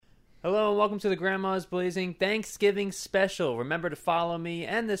and welcome to the Grandma's Blazing Thanksgiving Special. Remember to follow me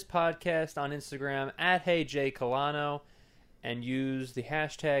and this podcast on Instagram at HeyJColano and use the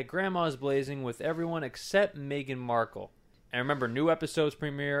hashtag Grandma's Blazing with everyone except Meghan Markle. And remember, new episodes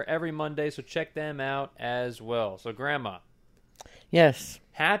premiere every Monday, so check them out as well. So, Grandma. Yes.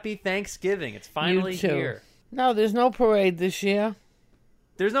 Happy Thanksgiving. It's finally here. No, there's no parade this year.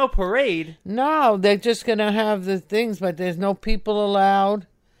 There's no parade? No, they're just going to have the things, but there's no people allowed.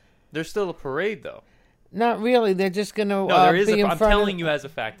 There's still a parade, though. Not really. They're just going to there is be in I'm front telling you as a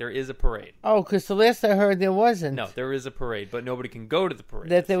fact, there is a parade. Oh, because the last I heard there wasn't. No, there is a parade, but nobody can go to the parade.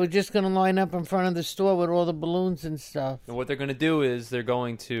 That they were just going to line up in front of the store with all the balloons and stuff. And what they're going to do is they're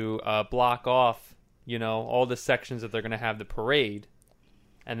going to block off, all the sections that they're going to have the parade,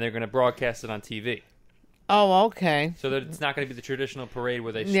 and they're going to broadcast it on TV. Oh, okay. So that it's not going to be the traditional parade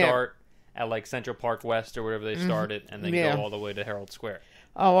where they start at like Central Park West or wherever they started, and then go all the way to Herald Square.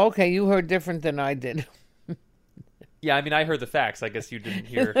 Oh, okay. You heard different than I did. Yeah, I mean, I heard the facts. I guess you didn't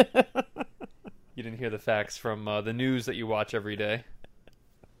hear. You didn't hear the facts from the news that you watch every day.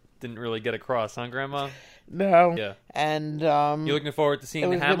 Didn't really get across, huh, Grandma? No. Yeah. And you're looking forward to seeing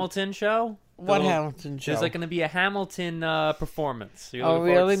the Hamilton show? What Hamilton show? There's going to be a Hamilton performance. You're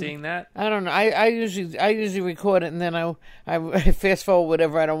looking forward to seeing that? I don't know. I usually record it and then I fast forward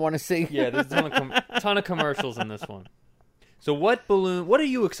whatever I don't want to see. Yeah, there's a ton of commercials in this one. So what are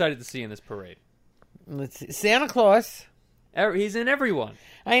you excited to see in this parade? Let's see. Santa Claus. He's in everyone.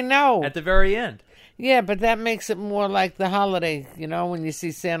 I know. At the very end. Yeah, but that makes it more like the holiday, when you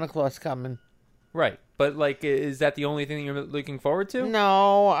see Santa Claus coming. Right. But, is that the only thing you're looking forward to?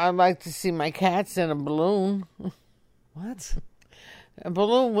 No, I'd like to see my cats in a balloon. What? A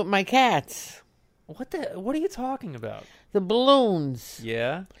balloon with my cats. What are you talking about? The balloons.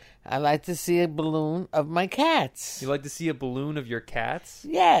 Yeah? I like to see a balloon of my cats. You like to see a balloon of your cats?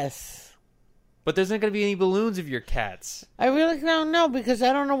 Yes. But there's not going to be any balloons of your cats. I really don't know because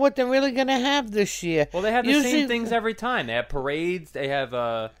I don't know what they're really going to have this year. Well, they have the same things every time. They have parades. They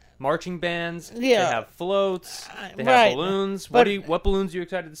have marching bands. Yeah. They have floats. They have balloons. What balloons are you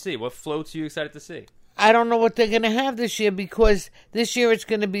excited to see? What floats are you excited to see? I don't know what they're going to have this year because this year it's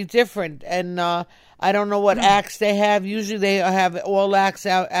going to be different. And I don't know what acts they have. Usually they have all acts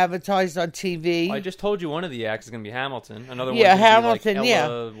advertised on TV. Well, I just told you one of the acts is going to be Hamilton. Another one Hamilton, be like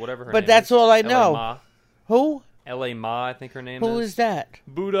Ella, whatever her name But that's all I know. L.A. Ma. Who? L.A. Ma, I think her name Who is that?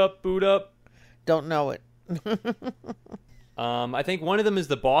 Boot up, boot up. Don't know it. I think one of them is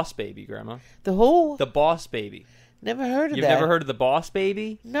the Boss Baby, Grandma. The who? The Boss Baby. Never heard of that. You've never heard of the Boss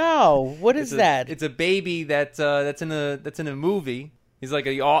Baby? No. What is that? It's a baby that's in a movie. He's like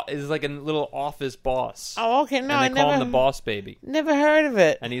a little office boss. Oh, okay. No, and they call him the Boss Baby. Never heard of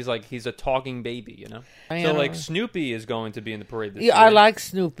it. And he's a talking baby, So Snoopy is going to be in the parade this year. I like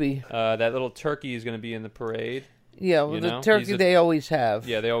Snoopy. That little turkey is going to be in the parade. Yeah, well, the turkey they always have.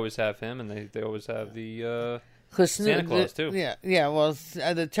 Yeah, they always have him, and they always have the Santa Claus too. Yeah. Well,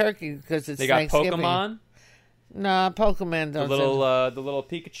 the turkey because it's they got Thanksgiving. Pokemon. Nah, Pokemon don't. The little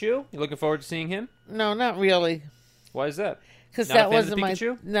Pikachu. You looking forward to seeing him? No, not really. Why is that? Because that wasn't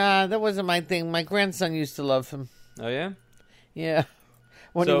that wasn't my thing. My grandson used to love him. Oh yeah. Yeah,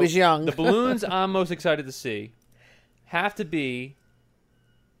 when he was young. The balloons I'm most excited to see have to be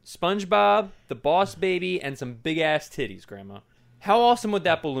SpongeBob, the Boss Baby, and some big ass titties, Grandma. How awesome would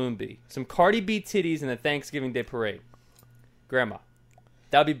that balloon be? Some Cardi B titties in the Thanksgiving Day parade, Grandma.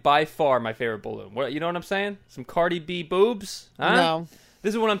 That would be by far my favorite balloon. You know what I'm saying? Some Cardi B boobs? Huh? No.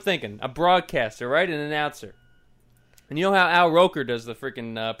 This is what I'm thinking. A broadcaster, right? An announcer. And you know how Al Roker does the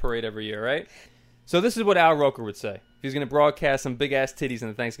freaking parade every year, right? So this is what Al Roker would say. He's going to broadcast some big-ass titties in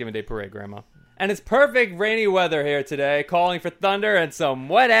the Thanksgiving Day parade, Grandma. And it's perfect rainy weather here today, calling for thunder and some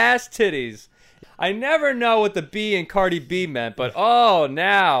wet-ass titties. I never know what the B in Cardi B meant, but oh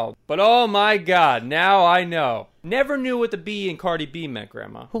my God, now I know. Never knew what the B in Cardi B meant,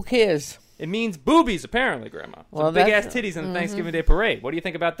 Grandma. Who cares? It means boobies, apparently, Grandma. Some big-ass titties in the Thanksgiving Day parade. What do you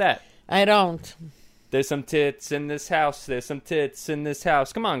think about that? I don't. There's some tits in this house. There's some tits in this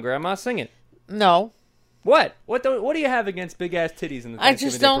house. Come on, Grandma, sing it. No. What? What do you have against big-ass titties in the Thanksgiving Day parade? I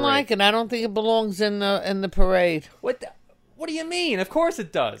just don't like it. I don't think it belongs in the parade. What do you mean? Of course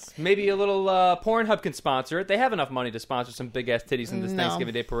it does. Maybe a little Pornhub can sponsor it. They have enough money to sponsor some big-ass titties in this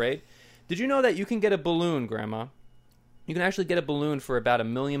Thanksgiving Day parade. Did you know that you can get a balloon, Grandma? You can actually get a balloon for about $1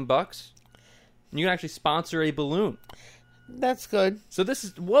 million. And you can actually sponsor a balloon. That's good. So this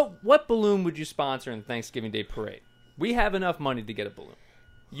is what balloon would you sponsor in the Thanksgiving Day parade? We have enough money to get a balloon.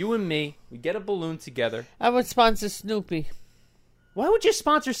 You and me, we get a balloon together. I would sponsor Snoopy. Why would you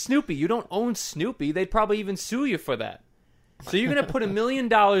sponsor Snoopy? You don't own Snoopy. They'd probably even sue you for that. So you're going to put $1 million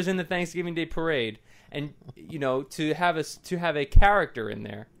in the Thanksgiving Day Parade, and to have a character in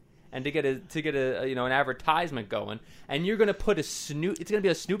there, and to get a an advertisement going, and you're going to put it's going to be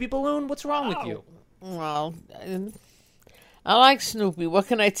a Snoopy balloon. What's wrong with you? Well, I like Snoopy. What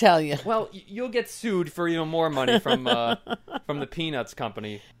can I tell you? Well, you'll get sued for more money from the Peanuts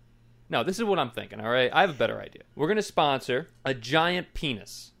company. No, this is what I'm thinking. All right, I have a better idea. We're going to sponsor a giant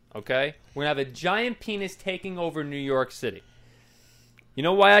penis. Okay, we're going to have a giant penis taking over New York City. You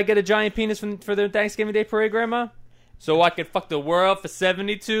know why I get a giant penis for the Thanksgiving Day Parade, Grandma? So I can fuck the world for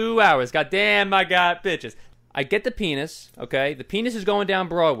 72 hours. God damn, I got bitches. I get the penis, okay? The penis is going down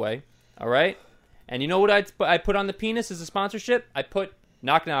Broadway, all right? And you know what I put on the penis as a sponsorship? I put,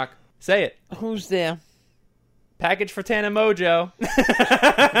 knock, knock, say it. Who's there? Package for Tana Mojo.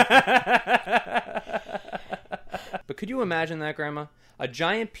 But could you imagine that, Grandma? A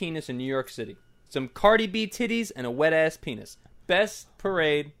giant penis in New York City. Some Cardi B titties and a wet-ass penis. Best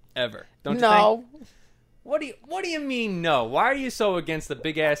parade ever. Don't you think? What do you mean no? Why are you so against the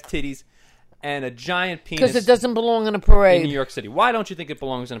big ass titties and a giant penis? Because it doesn't belong in a parade in New York City. Why don't you think it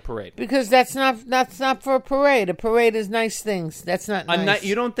belongs in a parade? Because that's not for a parade. A parade is nice things. That's not nice.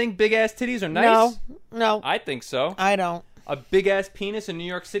 You don't think big ass titties are nice? No. I think so. I don't. A big ass penis in New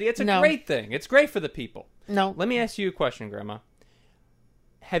York City. It's a great thing. It's great for the people. No. Let me ask you a question, Grandma.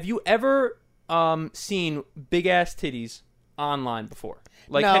 Have you ever seen big ass titties online before?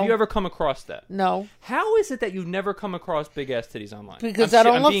 Like, no. Have you ever come across that? No. How is it that you've never come across big-ass titties online? Because I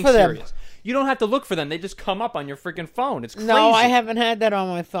don't look for them. Serious. You don't have to look for them. They just come up on your freaking phone. It's crazy. No, I haven't had that on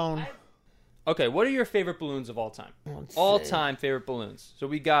my phone. Okay, what are your favorite balloons of all time? All-time favorite balloons. So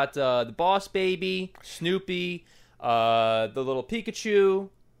we got the Boss Baby, Snoopy, the little Pikachu,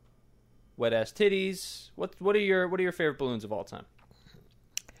 wet-ass titties. What are your favorite balloons of all time?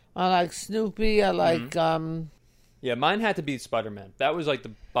 I like Snoopy. I like... Yeah, mine had to be Spider-Man. That was like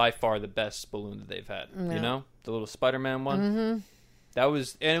by far the best balloon that they've had. Yeah. You know, the little Spider-Man one. Mm-hmm.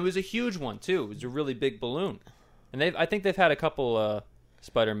 And it was a huge one too. It was a really big balloon. And I think they've had a couple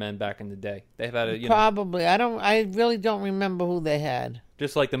Spider-Men back in the day. They've had probably. I really don't remember who they had.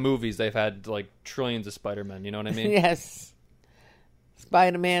 Just like the movies, they've had like trillions of Spider-Men. You know what I mean? Yes.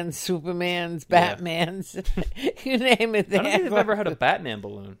 Spider-Mans, Supermans, Batmans. You name it. I don't think they've ever had a Batman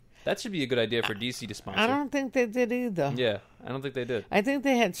balloon. That should be a good idea for DC to sponsor. I don't think they did either. Yeah, I don't think they did. I think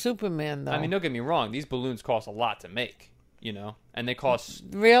they had Superman, though. I mean, don't get me wrong. These balloons cost a lot to make, and they cost...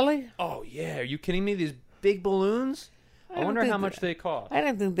 Really? Oh, yeah. Are you kidding me? These big balloons? I wonder how much they cost. I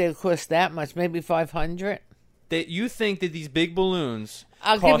didn't think they cost that much. Maybe $500. You think that these big balloons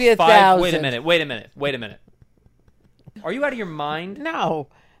I'll cost give you $1,000. Wait a minute. Are you out of your mind? No.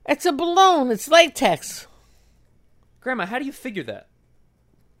 It's a balloon. It's latex. Grandma, how do you figure that?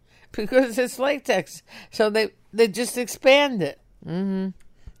 Because it's latex. So they just expand it. Mm-hmm.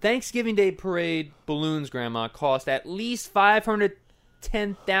 Thanksgiving Day Parade balloons, Grandma, cost at least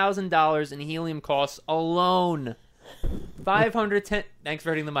 $510,000 in helium costs alone. Thanks for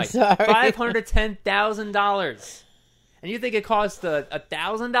hitting the mic. Sorry. $510,000. And you think it costs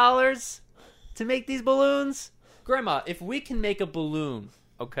 $1,000 to make these balloons? Grandma, if we can make a balloon,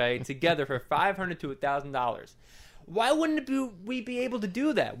 okay, together for $500 to $1,000, why wouldn't we be able to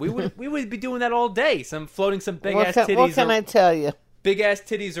do that? We would be doing that all day. Floating some big ass titties. What can I tell you? Big ass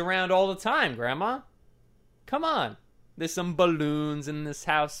titties around all the time, Grandma. Come on. There's some balloons in this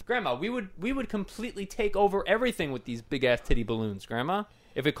house. Grandma, we would completely take over everything with these big ass titty balloons, Grandma.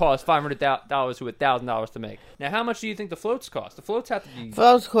 If it costs $500 to $1,000 to make. Now, how much do you think the floats cost? The floats have to be...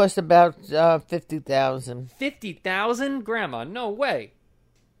 Floats cost about $50,000. $50,000? Grandma, no way.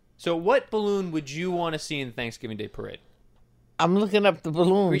 So what balloon would you want to see in the Thanksgiving Day Parade? I'm looking up the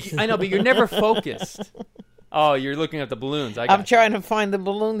balloons. I know, but you're never focused. Oh, you're looking at the balloons. I'm trying to find the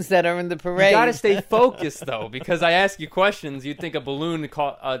balloons that are in the parade. You got to stay focused, though, because I ask you questions. You'd think a balloon in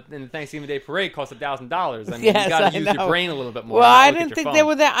the Thanksgiving Day Parade costs $1,000. I mean, yes, you got to use your brain a little bit more. Well, I didn't think they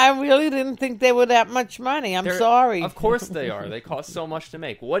were that. I really didn't think they were that much money. I'm sorry. Of course they are. They cost so much to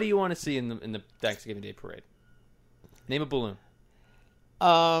make. What do you want to see in the Thanksgiving Day Parade? Name a balloon.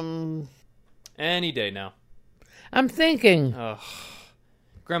 Any day now. I'm thinking.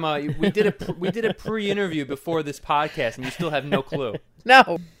 Grandma, we did a pre-interview before this podcast, and you still have no clue.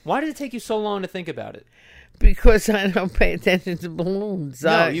 No. Why did it take you so long to think about it? Because I don't pay attention to balloons.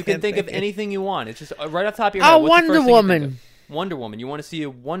 No, you can think of anything you want. It's just right off the top of your head. Oh, Wonder Woman. Wonder Woman. You want to see a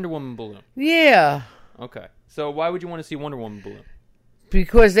Wonder Woman balloon? Yeah. Okay. So why would you want to see a Wonder Woman balloon?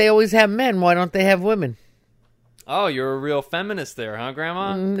 Because they always have men. Why don't they have women? Oh, you're a real feminist there, huh,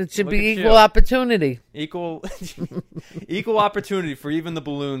 Grandma? It should be equal opportunity. Equal opportunity for even the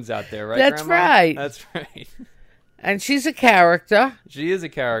balloons out there, right, That's Grandma? right. That's right. And she's a character. She is a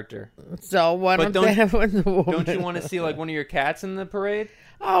character. So why But don't they have Wonder Woman? Don't you want to see like one of your cats in the parade?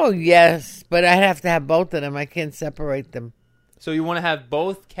 Oh, yes. But I'd have to have both of them. I can't separate them. So you want to have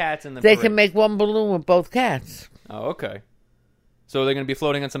both cats in the They parade? can make one balloon with both cats. Oh, okay. So they're going to be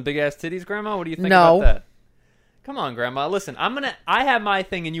floating on some big-ass titties, Grandma? What do you think No. about that? Come on, Grandma. Listen, I have my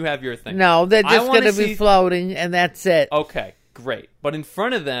thing and you have your thing. No, they're I just wanna going to be see- floating, and that's it. Okay, great. But in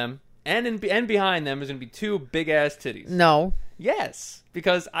front of them and behind them is going to be two big-ass titties. No. Yes,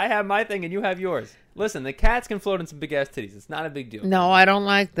 because I have my thing and you have yours. Listen, the cats can float in some big-ass titties. It's not a big deal. No, I don't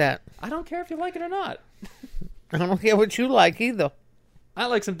like that. I don't care if you like it or not. I don't care what you like either. I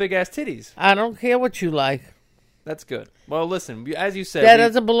like some big-ass titties. I don't care what you like. That's good. Well, listen, as you said... That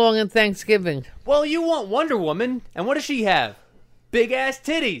doesn't belong in Thanksgiving. Well, you want Wonder Woman, and what does she have? Big-ass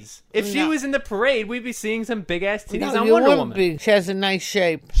titties. If she No. was in the parade, we'd be seeing some big-ass titties No, on you Wonder wouldn't Woman. be. She has a nice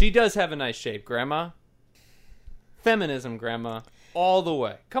shape. She does have a nice shape, Grandma. Feminism, Grandma. All the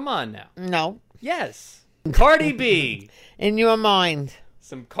way. Come on now. No. Yes. Cardi B. In your mind.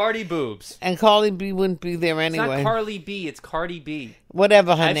 Some Cardi boobs. And Carly B wouldn't be there It's anyway. not Carly B, it's Cardi B.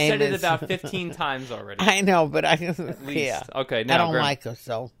 Whatever her I've name said it is. about 15 times already. I know, but I don't At least. care. Okay, now I don't Grandma, like her,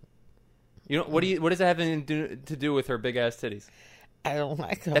 so you know what does that have to do with her big ass titties? I don't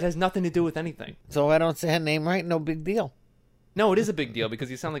like her. That has nothing to do with anything. So I don't say her name right. No big deal. No, it is a big deal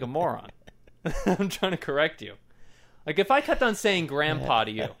because you sound like a moron. I'm trying to correct you. Like if I kept on saying grandpa to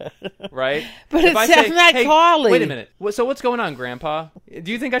you, right? But If it I sounds say, like hey, Carly. Wait a minute. So what's going on, Grandpa?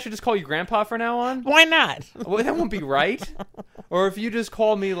 Do you think I should just call you Grandpa from now on? Why not? Well, that won't be right. Or if you just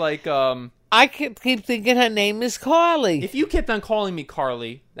call me like, I keep thinking her name is Carly. if you kept on calling me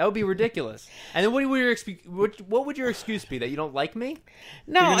Carly, that would be ridiculous. And then what would your excuse be? That you don't like me?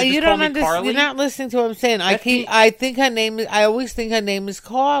 You're No, gonna just you call don't me understand. Carly? You're not listening to what I'm saying. That's the- I think her name is. I always think her name is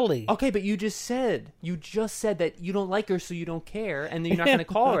Carly. Okay, but you just said that you don't like her, so you don't care, and you're not going to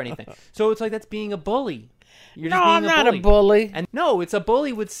call her anything. So it's like that's being a bully. You're No, just being I'm not a bully. And no, it's a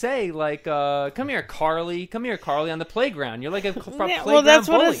bully would say like, "Come here, Carly. Come here, Carly." On the playground, you're like a Yeah, playground well, that's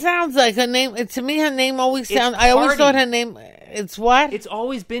bully. what it sounds like. Her name. To me, her name always It's sounds. I always Cardi. thought her name. It's what? It's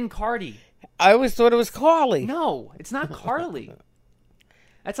always been Cardi. I always thought it was Carly. No, it's not Carly.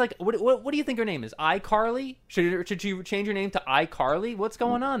 That's like what do you think her name is? iCarly? Should she change her name to iCarly? What's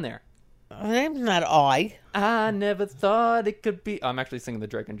going on there? Her name's not I. I never thought it could be. I'm actually singing the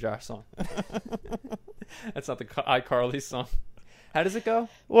Drake and Josh song. That's not the iCarly song. How does it go?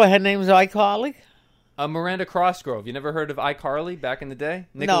 What? Her name's iCarly? Miranda Crossgrove. You never heard of iCarly back in the day?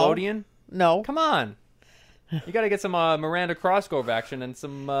 No. Nickelodeon? No. Come on. You got to get some Miranda Crossgrove action and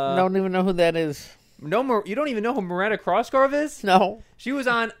some. Don't even know who that is. You don't even know who Miranda Crossgrove is? No. She was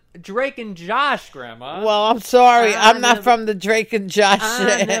on Drake and Josh, Grandma. Well, I'm sorry. I I'm not never- from the Drake and Josh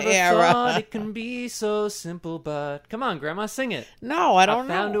I never era. thought it can be so simple, but come on, Grandma, sing it. No, I don't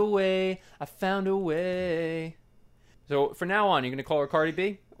found know. a way. I found a way. So from now on, you're gonna call her Cardi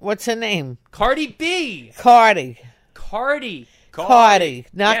B? What's her name? Cardi B. Cardi. Cardi. Cardi.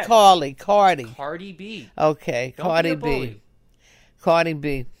 Not Yes. Carly. Cardi. Cardi B. Okay. Don't Cardi be a B. bully. Cardi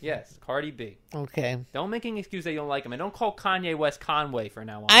B. Yes, Cardi B. Okay. Don't make an excuse that you don't like him, and don't call Kanye West Conway from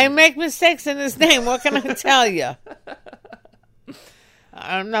now on. I make mistakes in his name. What can I tell you?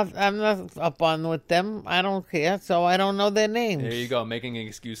 I'm not up on with them. I don't care, so I don't know their names. There you go, making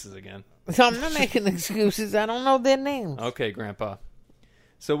excuses again. So I'm not making excuses. I don't know their names. Okay, Grandpa.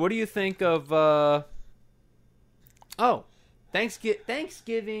 So what do you think of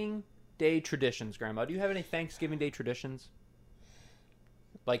Thanksgiving Day traditions, Grandma? Do you have any Thanksgiving Day traditions?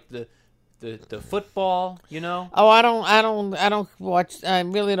 Like the football, you know? Oh, I don't watch. I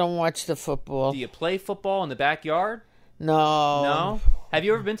really don't watch the football. Do you play football in the backyard? No. No. Have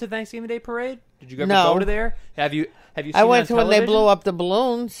you ever been to the Thanksgiving Day parade? Did you ever No. go to there? Have you seen I went it on to when they television? blew up the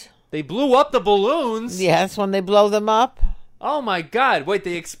balloons. They blew up the balloons? Yes, when they blow them up. Oh my God! Wait,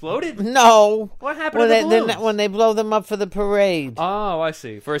 they exploded? No. What happened When to they the balloons? when they blow them up for the parade. Oh, I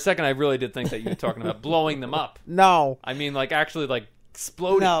see. For a second, I really did think that you were talking about blowing them up. No. I mean, like actually, like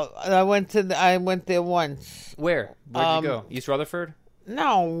exploding. No. I went there once. Where? Where'd you go? East Rutherford?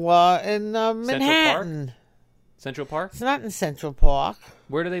 No, in Manhattan. Central Park? It's not in Central Park.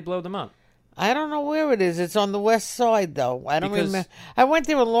 Where do they blow them up? I don't know where it is. It's on the west side, though. I don't Because- remember. I went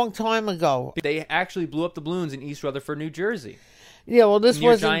there a long time ago. They actually blew up the balloons in East Rutherford, New Jersey, Yeah, well, this near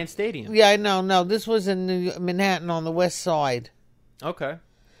was Giant Stadium. Yeah, I know. No, this was in Manhattan on the west side. Okay.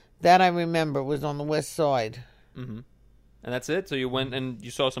 That I remember was on the west side. And that's it? So you went and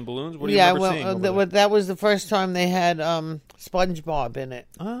you saw some balloons? What do you Yeah, remember seeing? over there? that was the first time they had SpongeBob in it.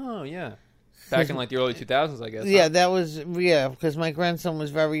 Oh, yeah. Back in like the early 2000s, I guess. Yeah, huh? that was because my grandson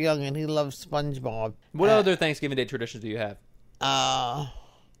was very young and he loved SpongeBob. What other Thanksgiving Day traditions do you have?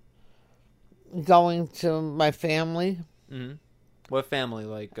 Going to my family. Mm-hmm. What family?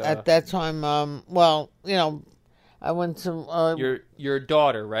 Like At that time, I went to your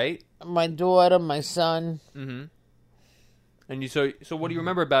daughter, right? my daughter, my son. Mm-hmm. And so what do you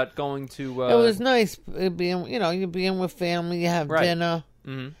remember about going to? It was nice being, you'd be in with family, you have Right. dinner,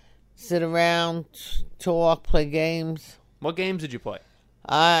 Mm-hmm. sit around, talk, play games. What games did you play?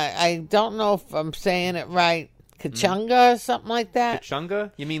 I don't know if I'm saying it right. Kachunga or something like that.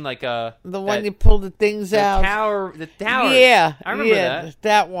 Chunga? You mean like The one you pull the things out. The tower. Yeah, I remember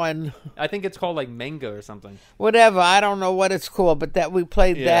that one. I think it's called like Manga or something. Whatever, I don't know what it's called, but that we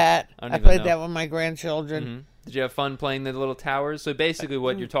played Yeah, that. I don't I even played know. that with my grandchildren. Mm-hmm. Did you have fun playing the little towers? So basically,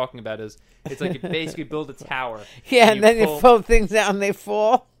 what you're talking about is it's like you basically build a tower. Yeah, and then you pull things out and they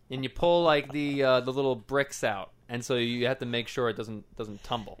fall. And you pull like the little bricks out, and so you have to make sure it doesn't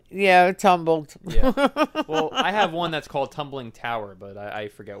tumble. Yeah, it tumbled. Yeah. Well, I have one that's called Tumbling Tower, but I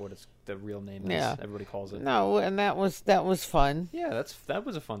forget what the real name is. Yeah. Everybody calls it. No, and that was fun. Yeah, that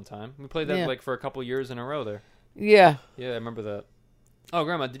was a fun time. We played that like for a couple years in a row there. Yeah. Yeah, I remember that. Oh,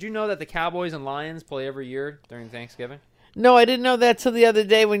 Grandma, did you know that the Cowboys and Lions play every year during Thanksgiving? No, I didn't know that till the other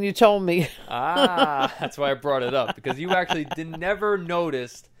day when you told me. That's why I brought it up, because you actually never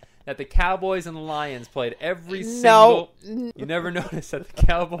noticed that the Cowboys and the Lions played every single... No. You never noticed that the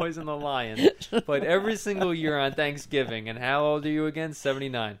Cowboys and the Lions played every single year on Thanksgiving. And how old are you again?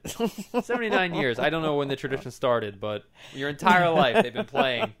 79. 79 years. I don't know when the tradition started, but your entire life they've been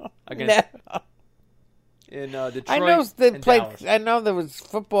playing against... In Detroit I know they and played. Dallas. I know there was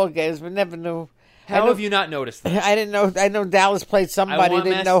football games, but never knew. How have you not noticed that? I didn't know. I know Dallas played somebody.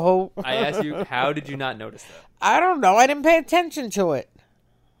 Didn't know who. I asked you, how did you not notice that? I don't know. I didn't pay attention to it.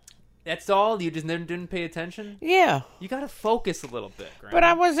 That's all? You just didn't pay attention? Yeah. You got to focus a little bit, Grandma. But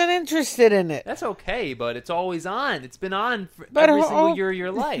I wasn't interested in it. That's okay, but it's always on. It's been on for every single year of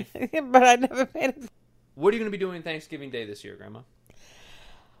your life. But I never paid attention. What are you going to be doing Thanksgiving Day this year, Grandma?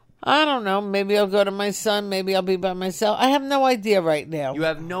 I don't know. Maybe I'll go to my son. Maybe I'll be by myself. I have no idea right now. You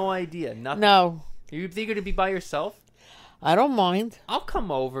have no idea. Nothing. No. You think you're going to be by yourself? I don't mind. I'll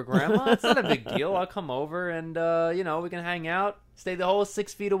come over, Grandma. It's not a big deal. I'll come over and, we can hang out. Stay the whole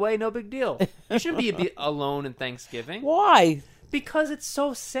 6 feet away. No big deal. You shouldn't be alone in Thanksgiving. Why? Because it's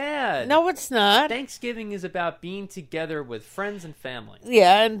so sad. No, it's not. Thanksgiving is about being together with friends and family.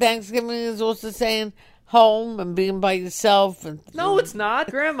 Yeah, and Thanksgiving is also saying home and being by yourself. And no, it's not.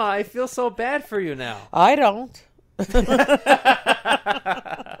 Grandma, I feel so bad for you now. I don't.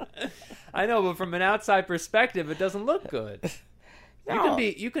 I know, but from an outside perspective, it doesn't look good. No.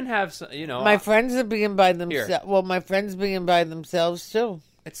 You can have, My friends are being by themselves. Well, my friends being by themselves too.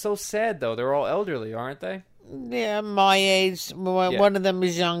 It's so sad, though. They're all elderly, aren't they? Yeah, my age. One of them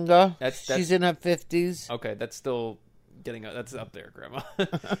is younger. She's in her 50s. Okay, that's still that's up there, Grandma.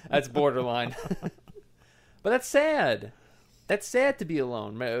 That's borderline. But that's sad. That's sad to be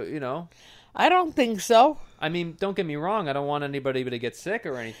alone, I don't think so. I mean, don't get me wrong. I don't want anybody to get sick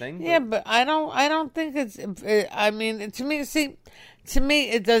or anything. Yeah, but I don't think it's. I mean, to me,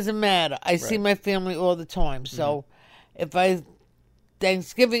 it doesn't matter. I see my family all the time. So,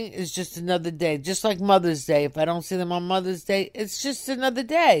 Thanksgiving is just another day, just like Mother's Day. If I don't see them on Mother's Day, it's just another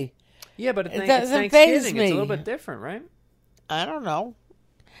day. Yeah, but it it's doesn't faze Thanksgiving. me. It's a little bit different, right? I don't know.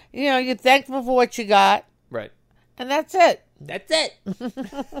 You're thankful for what you got. Right. And that's it. That's it.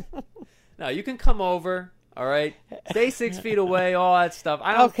 No, you can come over, all right? Stay 6 feet away, all that stuff.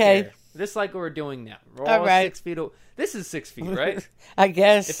 I don't care. Just like we're doing now. We're all 6 feet away. This is 6 feet, right? I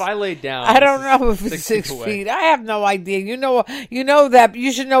guess. If I laid down, I don't know if it's 6 feet. I have no idea. You know that.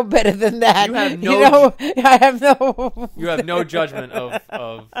 You should know better than that. You have no. I have no. You have no judgment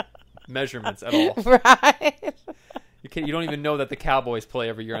of measurements at all. Right. You don't even know that the Cowboys play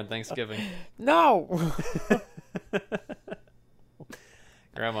every year on Thanksgiving. No.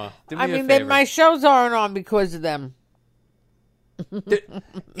 Grandma, do me a favor. Then my shows aren't on because of them.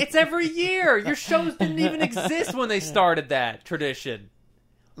 It's every year. Your shows didn't even exist when they started that tradition.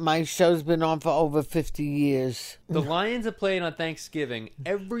 My show's been on for over 50 years. The Lions have played on Thanksgiving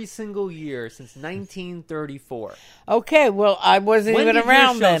every single year since 1934. Okay, well, I wasn't even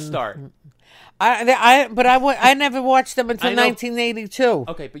around then. When did your show start? I never watched them until 1982.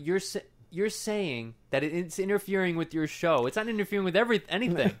 Okay, but you're saying that it's interfering with your show. It's not interfering with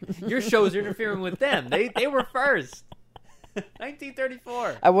anything. Your show's interfering with them. They were first.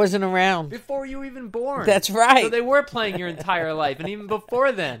 1934. I wasn't around. Before you were even born. That's right. So they were playing your entire life, and even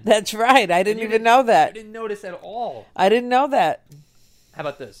before then. That's right. I didn't even know that. You didn't notice at all. I didn't know that. How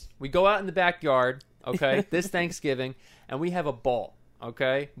about this? We go out in the backyard, okay, this Thanksgiving, and we have a ball,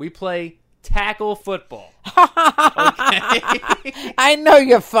 okay? We play tackle football. Okay? I know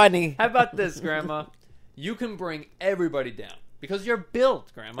you're funny. How about this, Grandma? You can bring everybody down. Because you're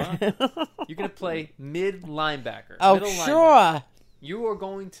built, Grandma. You're going to play mid linebacker. Oh, middle sure. linebacker. You are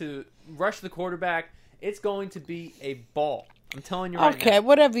going to rush the quarterback. It's going to be a ball. I'm telling you right now. Okay,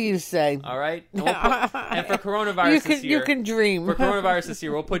 whatever you say. All right? And, and for coronavirus this year... You can dream. For coronavirus this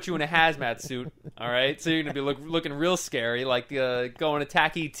year, we'll put you in a hazmat suit. All right? So you're going to be looking real scary, like going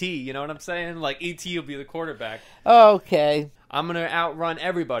attack E.T., you know what I'm saying? Like E.T. will be the quarterback. Okay. I'm going to outrun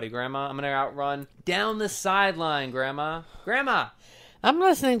everybody, Grandma. I'm going to outrun down the sideline, Grandma. Grandma! I'm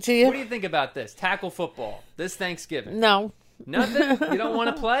listening to you. What do you think about this? Tackle football this Thanksgiving. No. Nothing? You don't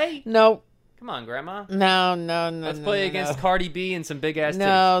want to play? No. Come on, Grandma. No. Let's play against Cardi B and some big-ass titties.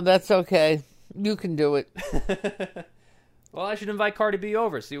 No, that's okay. You can do it. Well, I should invite Cardi B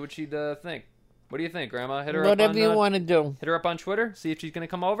over, see what she'd think. What do you think, Grandma? Hit her up Whatever on, you want to do. Hit her up on Twitter, see if she's going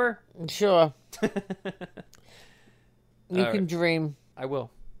to come over? Sure. You All can right. dream. I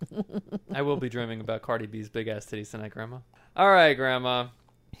will. I will be dreaming about Cardi B's big-ass titties tonight, Grandma. All right, Grandma.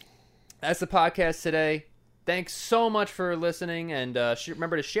 That's the podcast today. Thanks so much for listening, and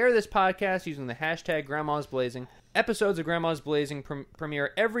remember to share this podcast using the hashtag Grandma's Blazing. Episodes of Grandma's Blazing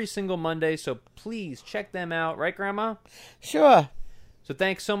premiere every single Monday, so please check them out. Right, Grandma? Sure. So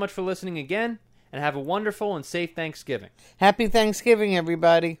thanks so much for listening again, and have a wonderful and safe Thanksgiving. Happy Thanksgiving,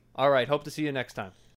 everybody. All right, hope to see you next time.